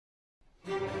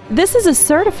This is a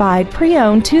certified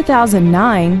pre-owned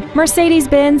 2009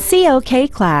 Mercedes-Benz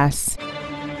CLK class.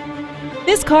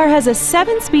 This car has a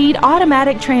 7-speed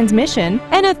automatic transmission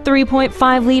and a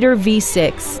 3.5-liter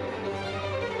V6.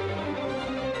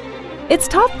 Its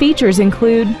top features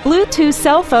include Bluetooth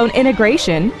cell phone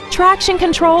integration, traction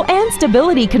control and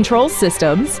stability control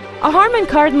systems, a Harman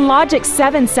Kardon Logic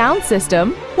 7 sound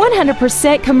system,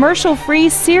 100% commercial-free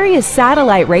Sirius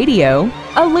satellite radio,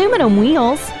 aluminum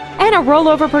wheels, and a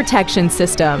rollover protection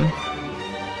system.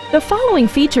 The following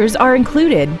features are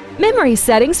included: memory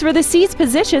settings for the seat's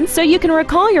position so you can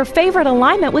recall your favorite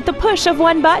alignment with the push of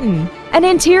one button, an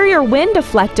interior wind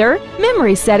deflector,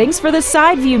 memory settings for the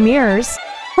side view mirrors,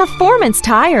 performance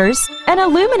tires, an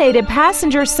illuminated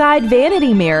passenger side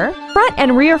vanity mirror, front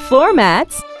and rear floor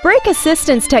mats, brake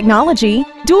assistance technology,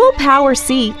 dual power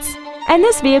seats, and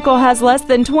this vehicle has less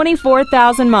than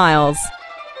 24,000 miles.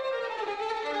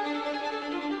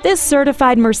 This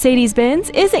certified Mercedes-Benz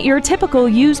isn't your typical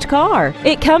used car.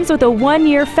 It comes with a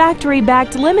 1-year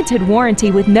factory-backed limited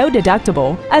warranty with no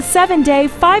deductible, a 7-day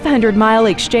 500-mile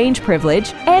exchange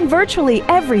privilege, and virtually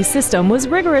every system was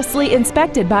rigorously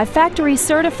inspected by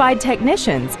factory-certified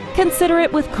technicians. Consider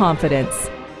it with confidence.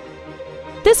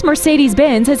 This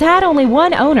Mercedes-Benz has had only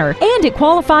one owner, and it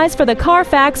qualifies for the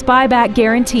Carfax buyback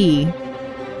guarantee.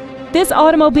 This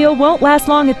automobile won't last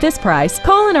long at this price.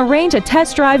 Call and arrange a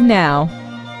test drive now.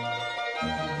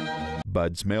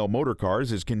 Smail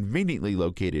Motorcars is conveniently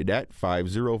located at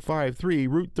 5053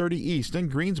 Route 30 East in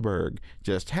Greensburg,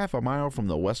 just half a mile from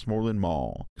the Westmoreland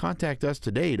Mall. Contact us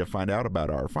today to find out about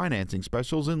our financing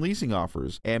specials and leasing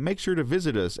offers, and make sure to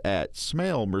visit us at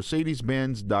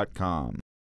smailmercedesbenz.com.